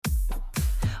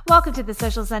Welcome to the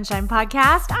Social Sunshine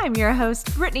Podcast. I'm your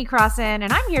host, Brittany Crossan,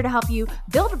 and I'm here to help you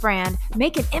build a brand,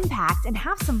 make an impact, and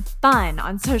have some fun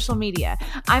on social media.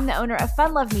 I'm the owner of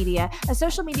Fun Love Media, a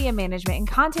social media management and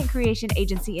content creation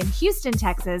agency in Houston,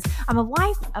 Texas. I'm a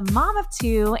wife, a mom of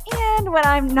two, and when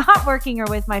I'm not working or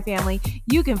with my family,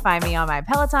 you can find me on my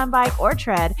Peloton bike or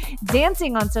tread,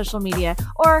 dancing on social media,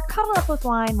 or cuddle up with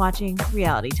wine watching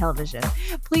reality television.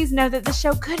 Please know that the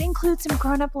show could include some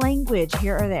grown-up language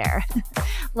here or there.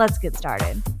 Let's get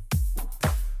started.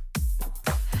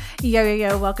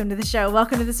 Yo, welcome to the show.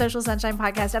 Welcome to the Social Sunshine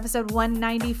Podcast, episode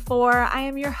 194. I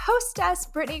am your hostess,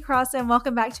 Brittany Crossan.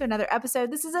 Welcome back to another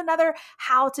episode. This is another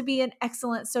How to Be an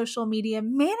Excellent Social Media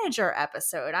Manager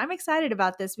episode. I'm excited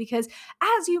about this because,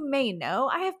 as you may know,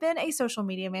 I have been a social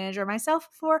media manager myself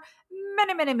for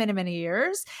many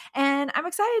years, and I'm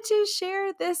excited to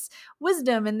share this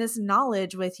wisdom and this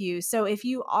knowledge with you. So if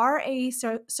you are a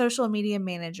social media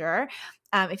manager,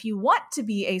 if you want to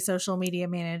be a social media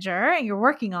manager and you're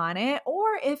working on it,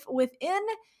 or if within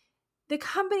the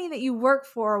company that you work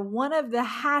for, one of the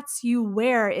hats you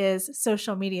wear is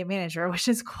social media manager, which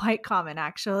is quite common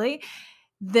actually,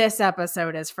 this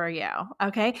episode is for you,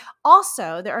 okay?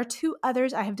 Also, there are two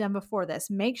others I have done before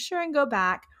this. Make sure and go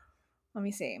back. Let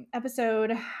me see.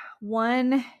 Episode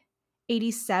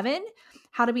 187,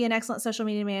 How to Be an Excellent Social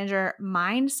Media Manager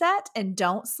Mindset. And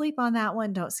don't sleep on that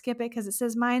one. Don't skip it because it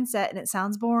says mindset and it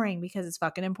sounds boring because it's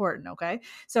fucking important, okay?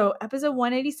 So episode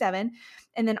 187,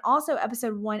 and then also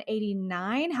episode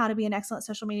 189, How to Be an Excellent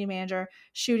Social Media Manager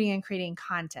Shooting and Creating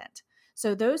Content.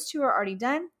 So those two are already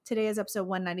done. Today is episode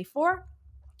 194.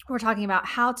 We're talking about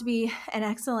how to be an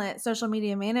excellent social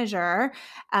media manager,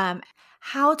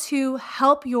 how to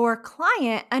help your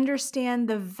client understand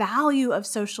the value of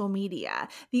social media,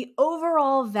 the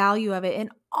overall value of it,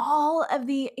 and all of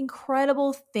the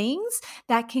incredible things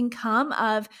that can come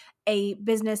of a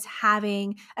business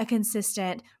having a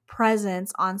consistent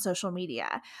presence on social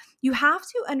media. You have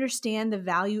to understand the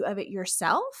value of it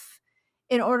yourself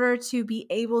in order to be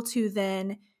able to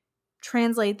then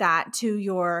translate that to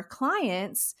your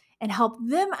clients and help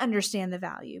them understand the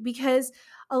value, because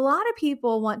a lot of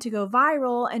people want to go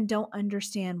viral and don't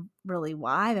understand really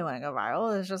why they want to go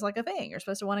viral. It's just like a thing. You're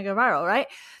supposed to want to go viral, right?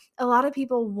 A lot of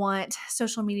people want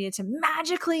social media to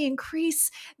magically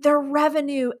increase their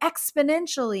revenue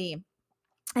exponentially,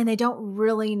 and they don't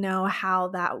really know how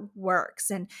that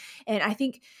works. And I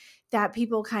think that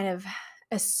people kind of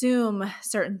assume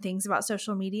certain things about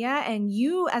social media, and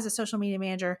you as a social media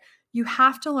manager, you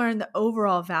have to learn the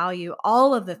overall value,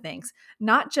 all of the things,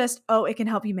 not just, oh, it can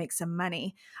help you make some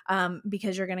money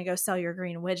because you're going to go sell your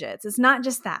green widgets. It's not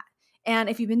just that. And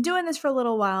if you've been doing this for a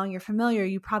little while and you're familiar,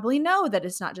 you probably know that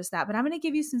it's not just that. But I'm going to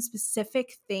give you some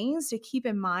specific things to keep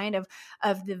in mind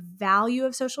of the value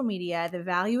of social media, the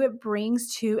value it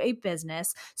brings to a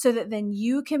business, so that then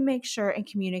you can make sure and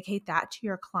communicate that to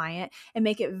your client and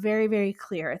make it very, very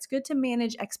clear. It's good to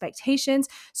manage expectations.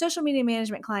 Social media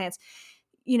management clients,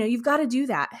 you've got to do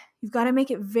that. You've got to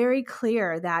make it very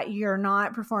clear that you're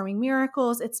not performing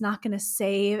miracles. It's not going to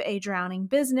save a drowning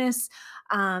business,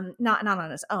 not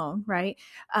on its own, right?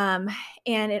 And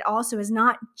it also is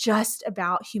not just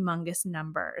about humongous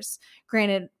numbers.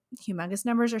 Granted, humongous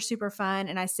numbers are super fun,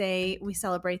 and I say we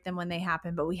celebrate them when they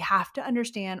happen, but we have to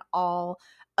understand all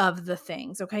of the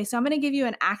things, okay? So I'm going to give you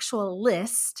an actual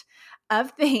list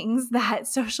of things that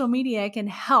social media can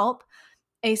help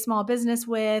a small business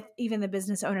with, even the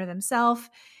business owner themselves.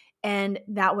 And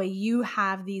that way you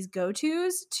have these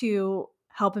go-tos to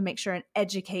help and make sure and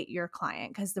educate your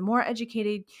client. Because the more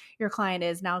educated your client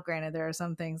is, now granted, there are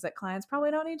some things that clients probably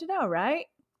don't need to know, right?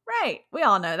 Right. We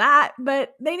all know that,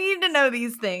 but they need to know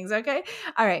these things, okay?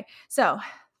 All right. So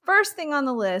first thing on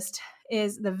the list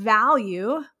is the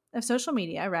value of social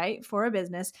media, right? For a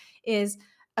business is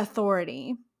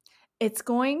authority. It's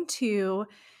going to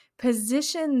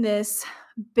position this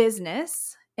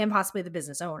business and possibly the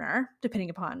business owner, depending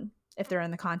upon if they're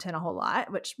in the content a whole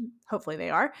lot, which hopefully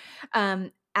they are,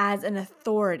 as an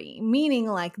authority, meaning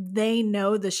like they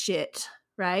know the shit,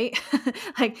 right?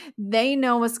 Like they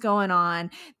know what's going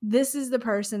on. This is the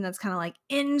person that's kind of like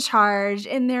in charge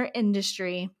in their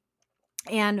industry.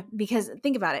 And because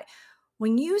think about it,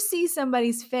 when you see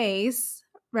somebody's face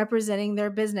representing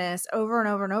their business over and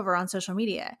over and over on social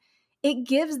media, it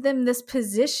gives them this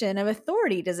position of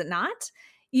authority, does it not?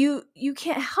 You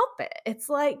can't help it.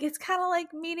 It's kind of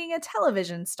like meeting a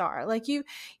television star. Like you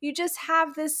just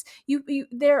have this,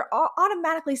 they're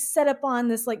automatically set up on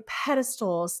this like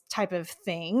pedestals type of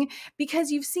thing because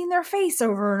you've seen their face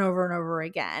over and over and over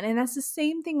again. And that's the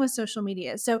same thing with social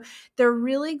media. So they're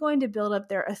really going to build up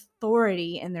their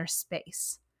authority in their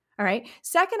space. All right.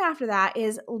 Second after that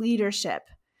is leadership.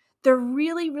 They're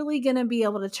really, really going to be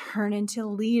able to turn into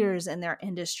leaders in their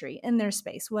industry, in their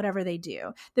space, whatever they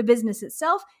do, the business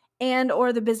itself and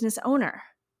or the business owner.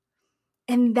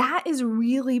 And that is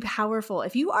really powerful.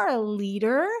 If you are a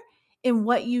leader in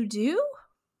what you do,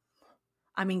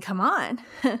 I mean, come on,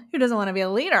 who doesn't want to be a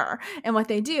leader in what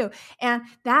they do? And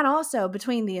that also,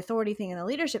 between the authority thing and the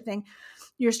leadership thing,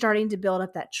 you're starting to build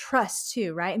up that trust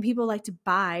too, right? And people like to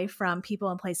buy from people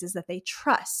and places that they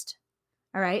trust.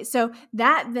 All right. So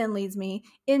that then leads me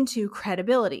into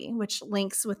credibility, which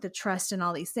links with the trust and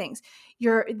all these things.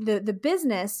 The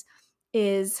business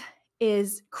is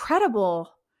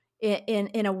credible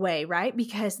in a way, right?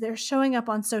 Because they're showing up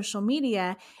on social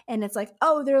media and it's like,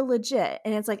 oh, they're legit.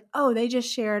 And it's like, oh, they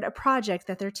just shared a project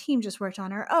that their team just worked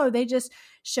on, or oh, they just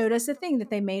showed us a thing that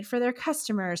they made for their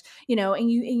customers, and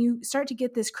you start to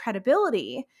get this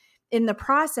credibility in the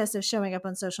process of showing up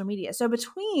on social media. So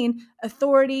between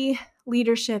authority,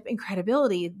 leadership, and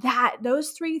credibility,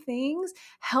 those three things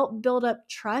help build up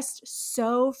trust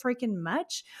so freaking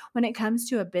much when it comes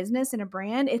to a business and a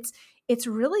brand. It's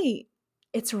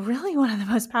really one of the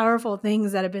most powerful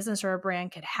things that a business or a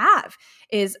brand could have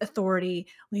is authority,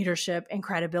 leadership, and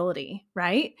credibility,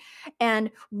 right?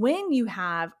 And when you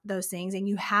have those things and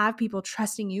you have people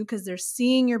trusting you because they're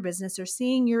seeing your business, they're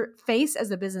seeing your face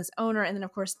as a business owner, and then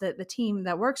of course the team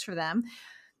that works for them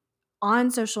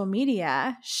on social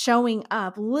media, showing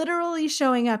up, literally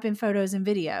showing up in photos and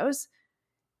videos,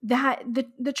 that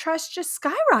the trust just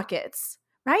skyrockets,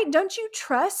 right? Don't you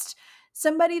trust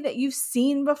somebody that you've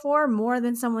seen before more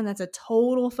than someone that's a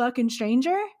total fucking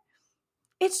stranger?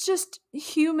 It's just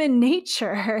human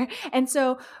nature. And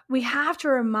so we have to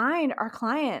remind our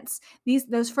clients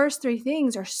those first three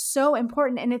things are so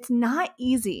important, and it's not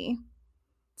easy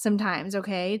sometimes,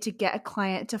 okay, to get a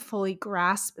client to fully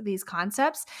grasp these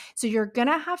concepts. So you're going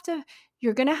to have to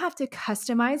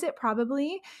customize it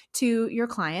probably to your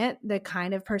client, the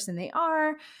kind of person they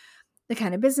are, the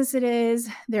kind of business it is,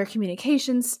 their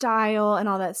communication style, and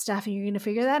all that stuff. And you're going to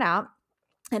figure that out.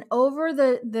 And over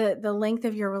the length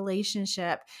of your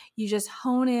relationship, you just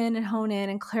hone in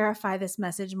and clarify this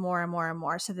message more and more and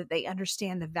more so that they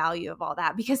understand the value of all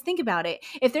that. Because think about it.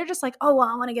 If they're just like, oh, well,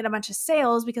 I want to get a bunch of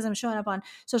sales because I'm showing up on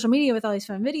social media with all these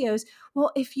fun videos.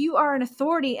 Well, if you are an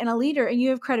authority and a leader and you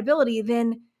have credibility,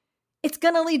 then it's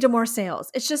going to lead to more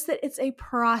sales. It's just that it's a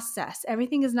process.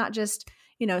 Everything is not just,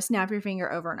 snap your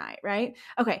finger overnight, right?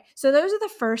 Okay. So those are the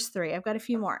first three. I've got a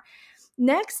few more.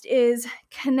 Next is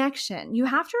connection. You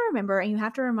have to remember and you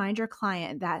have to remind your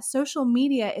client that social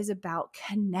media is about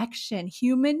connection,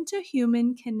 human to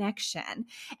human connection.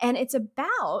 And it's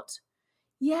about,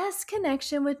 yes,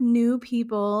 connection with new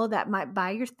people that might buy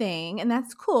your thing. And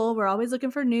that's cool. We're always looking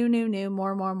for new,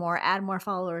 more, add more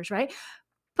followers, right?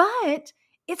 But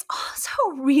it's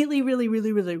also really, really,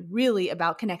 really, really, really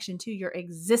about connection to your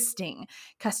existing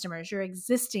customers, your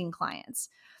existing clients.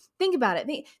 Think about it.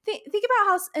 Think about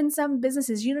how in some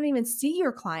businesses you don't even see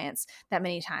your clients that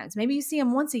many times. Maybe you see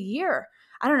them once a year.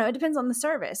 I don't know. It depends on the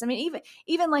service. I mean,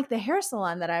 even like the hair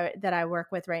salon that I work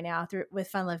with right now with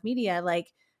Fun Love Media,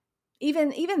 like even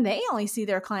they only see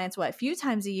their clients a few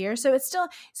times a year. So it's still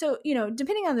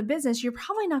depending on the business, you're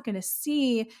probably not going to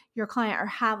see your client or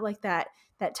have like that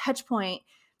touch point,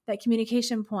 that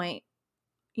communication point,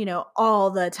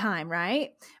 all the time,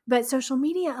 right? But social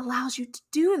media allows you to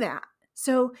do that.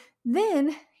 So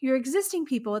then your existing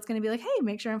people, it's going to be like, hey,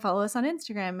 make sure and follow us on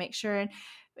Instagram, make sure and,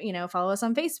 follow us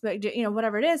on Facebook,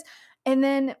 whatever it is. And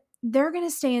then they're going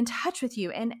to stay in touch with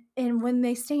you. And when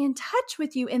they stay in touch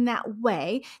with you in that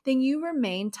way, then you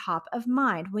remain top of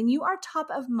mind. When you are top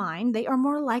of mind, they are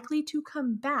more likely to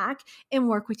come back and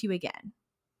work with you again.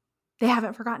 They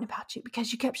haven't forgotten about you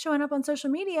because you kept showing up on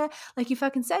social media like you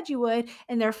fucking said you would,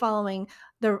 and they're following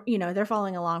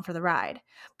along for the ride.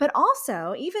 But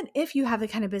also, even if you have the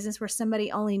kind of business where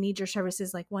somebody only needs your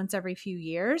services like once every few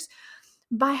years,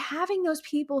 by having those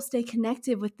people stay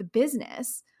connected with the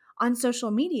business on social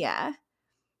media,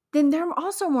 then they're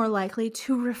also more likely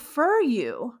to refer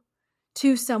you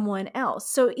to someone else.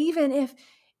 So even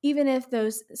if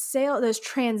those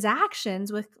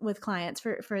transactions with clients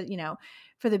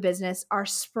for the business are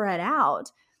spread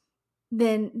out,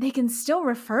 then they can still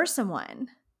refer someone.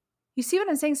 You see what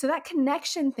I'm saying? So that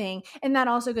connection thing, and that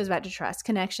also goes back to trust,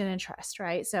 connection and trust,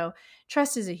 right? So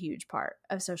trust is a huge part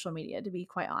of social media, to be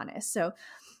quite honest. So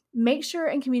make sure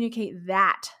and communicate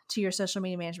that to your social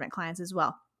media management clients as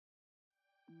well.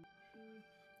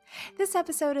 This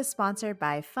episode is sponsored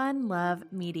by Fun Love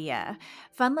Media.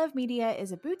 Fun Love Media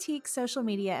is a boutique social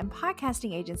media and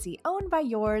podcasting agency owned by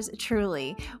yours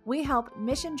truly. We help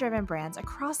mission-driven brands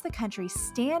across the country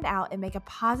stand out and make a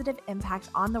positive impact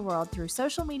on the world through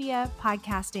social media,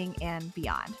 podcasting, and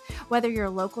beyond. Whether you're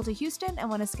local to Houston and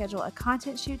want to schedule a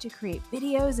content shoot to create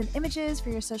videos and images for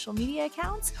your social media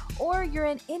accounts, or you're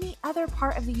in any other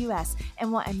part of the U.S.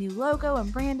 and want a new logo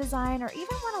and brand design, or even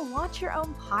want to launch your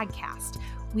own podcast,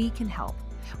 we can help.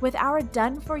 With our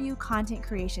done-for-you content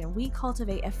creation, we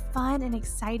cultivate a fun and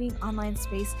exciting online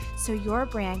space so your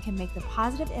brand can make the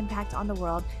positive impact on the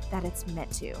world that it's meant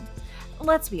to.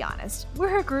 Let's be honest,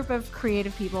 we're a group of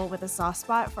creative people with a soft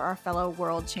spot for our fellow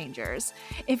world changers.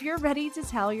 If you're ready to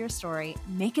tell your story,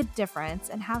 make a difference,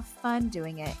 and have fun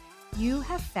doing it, you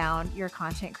have found your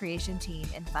content creation team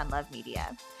in Fun Love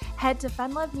Media. Head to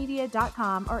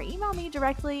funlovemedia.com or email me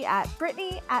directly at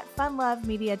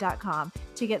brittany@funlovemedia.com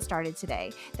to get started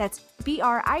today. That's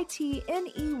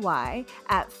BRITNEY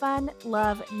at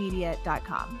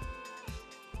funlovemedia.com.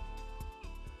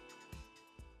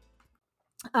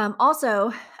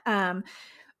 Also,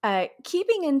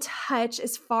 keeping in touch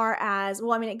as far as,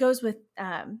 well, I mean, it goes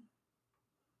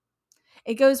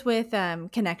with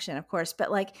connection, of course,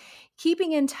 but like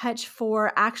keeping in touch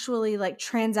for actually like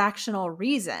transactional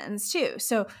reasons too.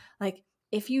 So like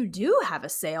if you do have a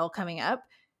sale coming up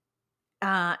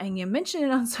and you mention it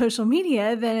on social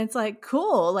media, then it's like,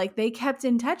 cool, like they kept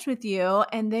in touch with you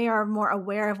and they are more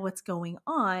aware of what's going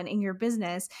on in your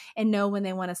business and know when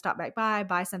they want to stop back by,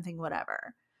 buy something,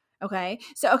 whatever. Okay.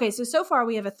 So far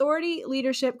we have authority,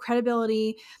 leadership,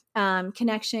 credibility,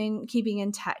 connection, keeping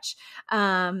in touch.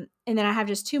 And then I have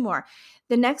just two more.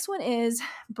 The next one is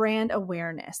brand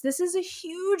awareness. This is a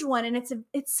huge one, and it's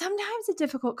sometimes a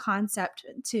difficult concept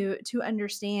to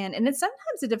understand, and it's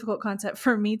sometimes a difficult concept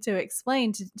for me to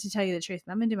explain, to tell you the truth.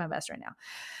 But I'm going to do my best right now.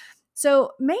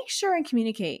 So make sure and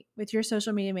communicate with your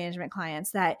social media management clients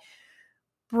that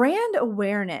brand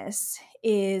awareness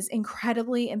is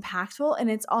incredibly impactful, and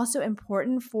it's also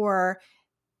important for,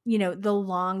 the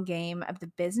long game of the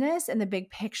business and the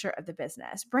big picture of the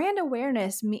business. Brand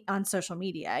awareness on social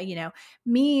media,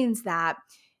 means that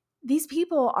these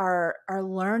people are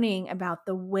learning about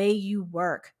the way you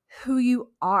work, who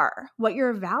you are, what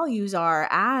your values are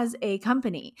as a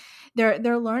company.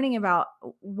 They're learning about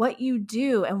what you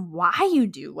do and why you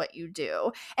do what you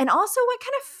do, and also what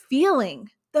kind of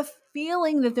the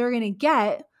feeling that they're going to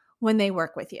get when they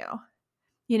work with you.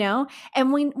 And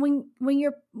when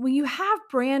you have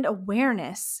brand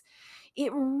awareness,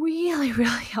 it really,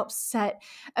 really helps set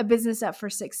a business up for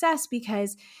success,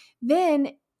 because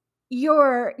then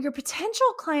your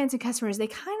potential clients and customers, they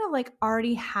kind of like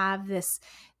already have this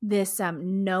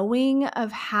knowing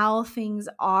of how things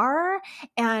are,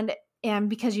 and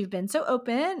because you've been so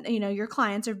open, your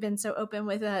clients have been so open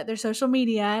with their social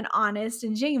media and honest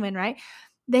and genuine, right?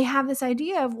 They have this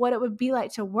idea of what it would be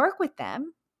like to work with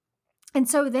them. And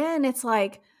so then it's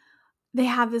like they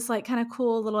have this like kind of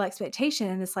cool little expectation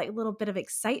and this like little bit of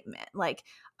excitement, like,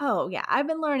 oh yeah, I've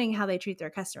been learning how they treat their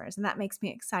customers, and that makes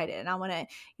me excited, and I want to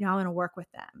work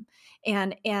with them.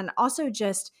 And also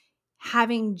just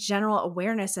having general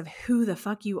awareness of who the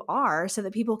fuck you are, so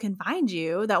that people can find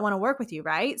you that want to work with you,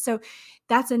 right? So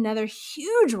that's another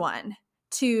huge one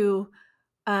to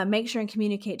make sure and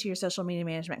communicate to your social media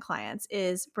management clients,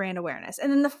 is brand awareness.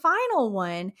 And then the final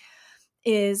one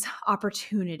is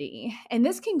opportunity. And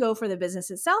this can go for the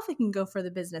business itself. It can go for the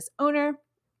business owner.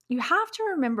 You have to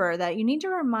remember that you need to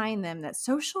remind them that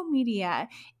social media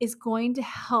is going to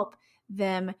help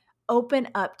them open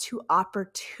up to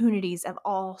opportunities of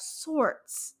all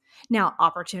sorts. Now,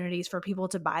 opportunities for people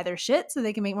to buy their shit so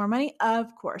they can make more money,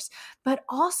 of course, but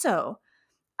also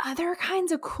other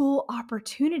kinds of cool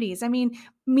opportunities. I mean,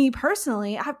 me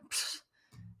personally, I've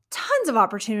tons of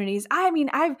opportunities. I mean,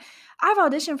 I've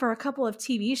auditioned for a couple of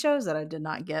TV shows that I did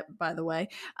not get, by the way.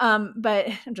 But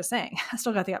I'm just saying, I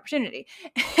still got the opportunity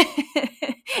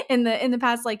in the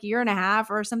past like year and a half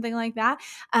or something like that.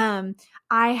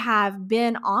 I have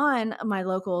been on my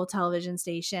local television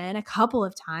station a couple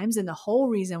of times, and the whole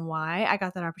reason why I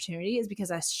got that opportunity is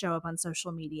because I show up on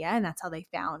social media, and that's how they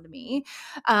found me.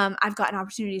 I've gotten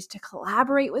opportunities to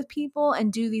collaborate with people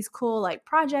and do these cool like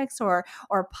projects or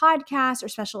podcasts or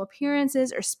special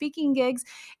appearances or speaking gigs,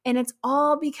 and it's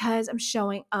all because I'm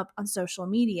showing up on social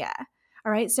media.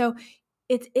 All right, so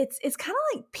it's kind of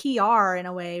like PR in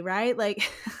a way, right? Like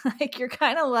you're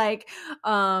kind of like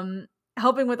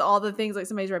helping with all the things like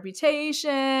somebody's reputation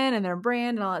and their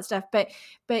brand and all that stuff.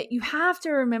 But you have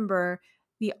to remember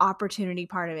the opportunity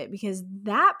part of it, because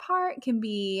that part can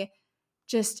be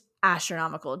just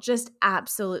astronomical, just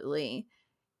absolutely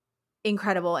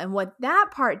incredible. And what that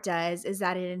part does is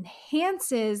that it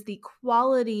enhances the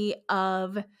quality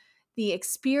of the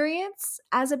experience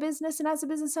as a business and as a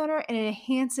business owner, and it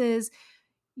enhances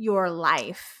your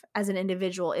life as an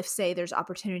individual if, say, there's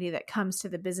opportunity that comes to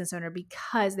the business owner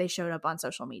because they showed up on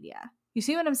social media. You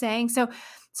see what I'm saying? So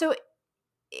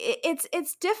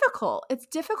it's difficult. It's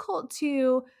difficult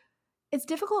to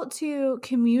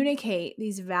communicate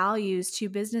these values to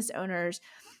business owners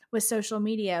with social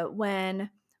media when,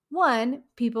 one,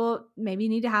 people maybe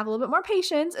need to have a little bit more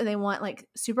patience and they want like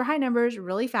super high numbers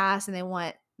really fast and they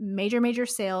want major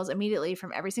sales immediately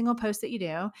from every single post that you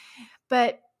do.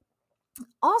 But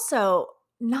also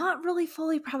not really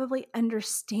fully probably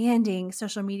understanding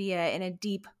social media in a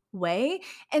deep way.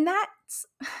 And that's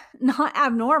not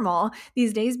abnormal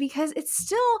these days because it's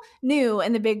still new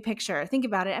in the big picture. Think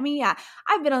about it. I mean, yeah,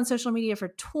 I've been on social media for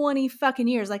 20 fucking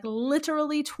years, like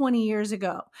literally 20 years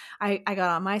ago. I got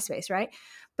on MySpace, right?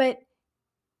 But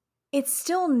it's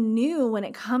still new when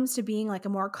it comes to being like a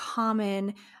more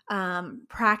common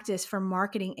practice for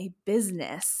marketing a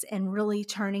business and really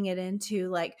turning it into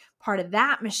like part of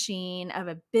that machine of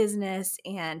a business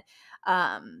and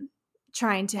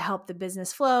trying to help the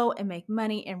business flow and make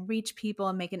money and reach people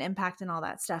and make an impact and all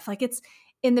that stuff. Like it's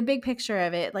in the big picture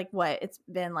of it, like what it's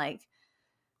been like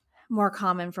more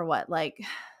common for what, like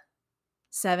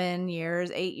 7 years,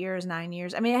 8 years, 9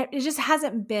 years. I mean, it just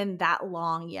hasn't been that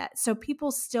long yet. So people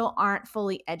still aren't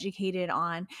fully educated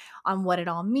on what it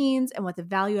all means and what the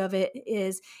value of it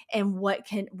is and what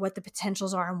the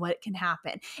potentials are and what can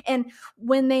happen. And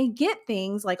when they get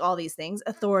things like all these things,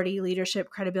 authority, leadership,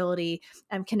 credibility,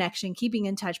 connection, keeping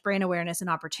in touch, brand awareness, and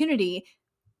opportunity,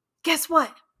 guess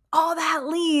what? All that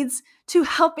leads to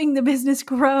helping the business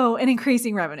grow and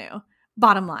increasing revenue.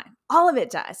 Bottom line, all of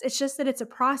it does. It's just that it's a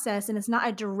process and it's not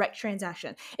a direct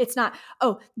transaction. It's not,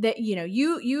 oh, that,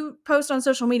 you post on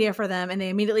social media for them and they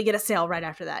immediately get a sale right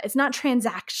after that. It's not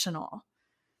transactional.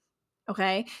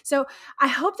 Okay. So I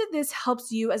hope that this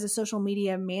helps you as a social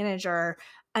media manager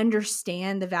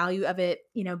understand the value of it,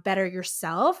 better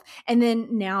yourself, and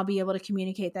then now be able to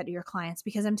communicate that to your clients.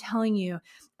 Because I'm telling you,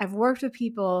 I've worked with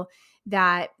people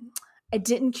that I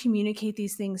didn't communicate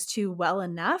these things to well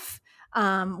enough.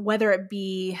 Whether it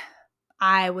be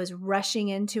I was rushing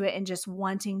into it and just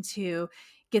wanting to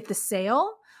get the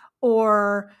sale,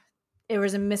 or it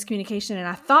was a miscommunication and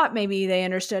I thought maybe they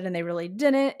understood and they really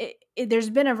didn't. There's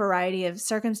been a variety of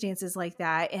circumstances like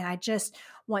that. And I just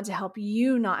want to help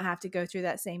you not have to go through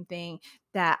that same thing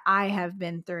that I have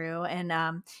been through.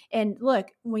 And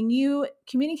look, when you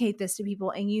communicate this to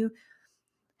people and you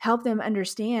help them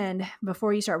understand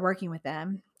before you start working with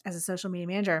them as a social media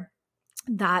manager,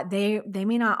 that they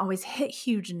may not always hit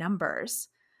huge numbers.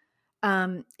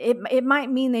 It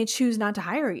might mean they choose not to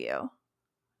hire you.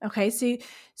 Okay,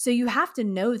 so you have to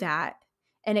know that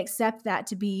and accept that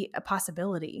to be a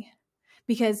possibility.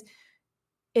 Because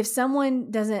if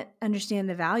someone doesn't understand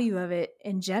the value of it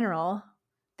in general,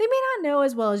 they may not know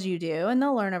as well as you do, and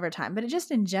they'll learn over time. But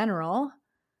just in general,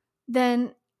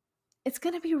 then it's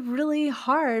going to be really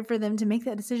hard for them to make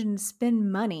that decision to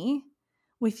spend money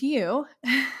with you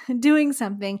doing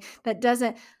something that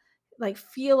doesn't like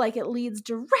feel like it leads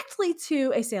directly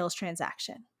to a sales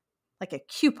transaction, like a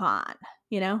coupon,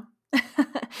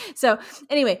 So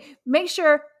anyway, make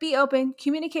sure, be open,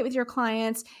 communicate with your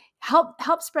clients,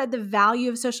 help spread the value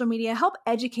of social media, help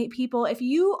educate people. If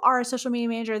you are a social media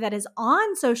manager that is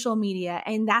on social media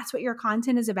and that's what your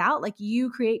content is about, like you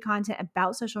create content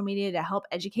about social media to help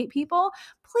educate people,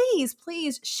 please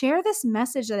share this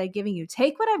message that I'm giving you.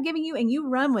 Take what I've given you and you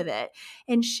run with it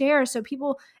and share so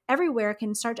people everywhere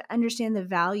can start to understand the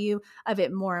value of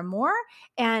it more and more.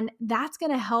 And that's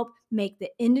going to help make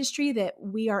the industry that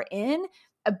we are in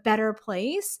a better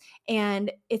place.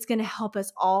 And it's going to help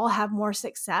us all have more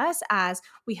success as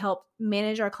we help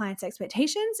manage our clients'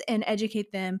 expectations and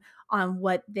educate them on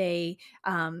what they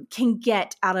can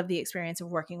get out of the experience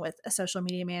of working with a social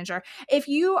media manager. If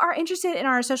you are interested in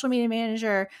our social media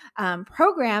manager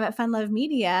program at Fun Love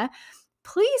Media,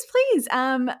 please,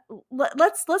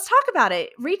 let's talk about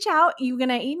it. Reach out. You're going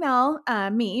to email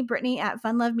me, Brittany, at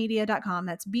funlovemedia.com.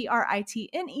 That's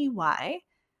BRITNEY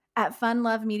at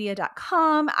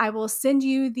funlovemedia.com. I will send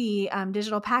you the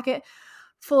digital packet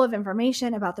full of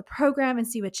information about the program and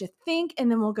see what you think.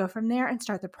 And then we'll go from there and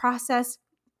start the process.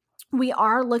 We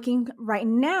are looking right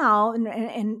now,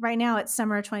 and right now it's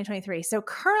summer 2023. So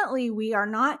currently we are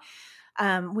not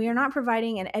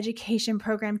providing an education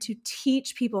program to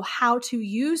teach people how to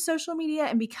use social media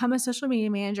and become a social media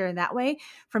manager in that way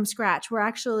from scratch. We're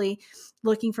actually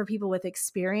looking for people with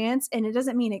experience, and it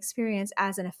doesn't mean experience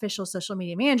as an official social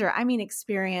media manager. I mean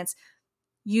experience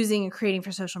using and creating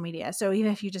for social media. So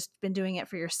even if you've just been doing it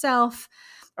for yourself,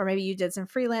 or maybe you did some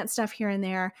freelance stuff here and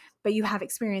there, but you have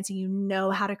experience and you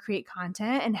know how to create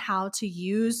content and how to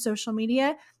use social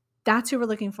media, that's who we're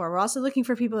looking for. We're also looking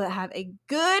for people that have a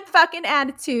good fucking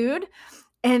attitude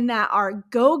and that are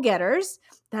go-getters,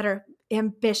 that are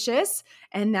ambitious,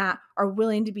 and that are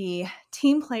willing to be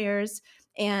team players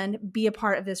and be a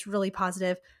part of this really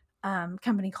positive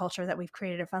company culture that we've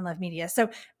created at Fun Love Media. So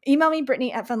email me,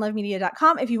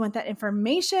 Brittany@funlovemedia.com if you want that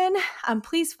information.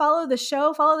 Please follow the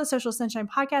show, follow the Social Sunshine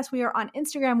Podcast. We are on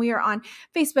Instagram. We are on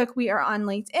Facebook. We are on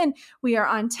LinkedIn. We are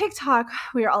on TikTok.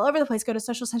 We are all over the place. Go to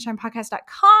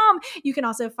socialsunshinepodcast.com. You can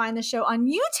also find the show on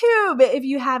YouTube if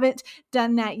you haven't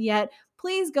done that yet.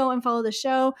 Please go and follow the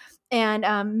show and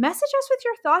message us with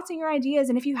your thoughts and your ideas.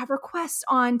 And if you have requests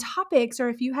on topics, or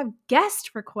if you have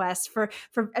guest requests for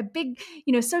a big,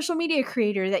 social media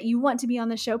creator that you want to be on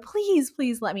the show, please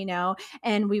let me know.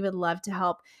 And we would love to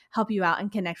help you out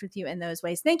and connect with you in those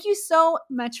ways. Thank you so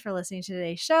much for listening to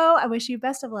today's show. I wish you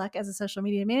best of luck as a social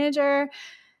media manager.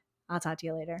 I'll talk to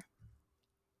you later.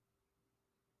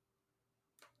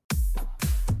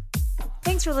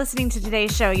 Thanks for listening to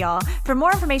today's show, y'all. For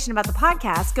more information about the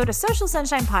podcast, go to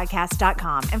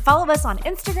socialsunshinepodcast.com and follow us on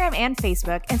Instagram and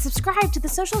Facebook, and subscribe to the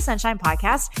Social Sunshine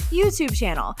Podcast YouTube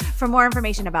channel. For more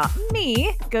information about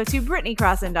me, go to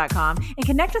BrittanyCrossan.com and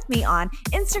connect with me on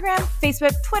Instagram,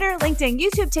 Facebook, Twitter, LinkedIn,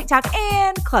 YouTube, TikTok,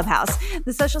 and Clubhouse.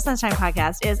 The Social Sunshine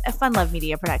Podcast is a Fun Love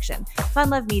Media production.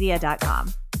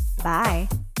 funlovemedia.com. Bye.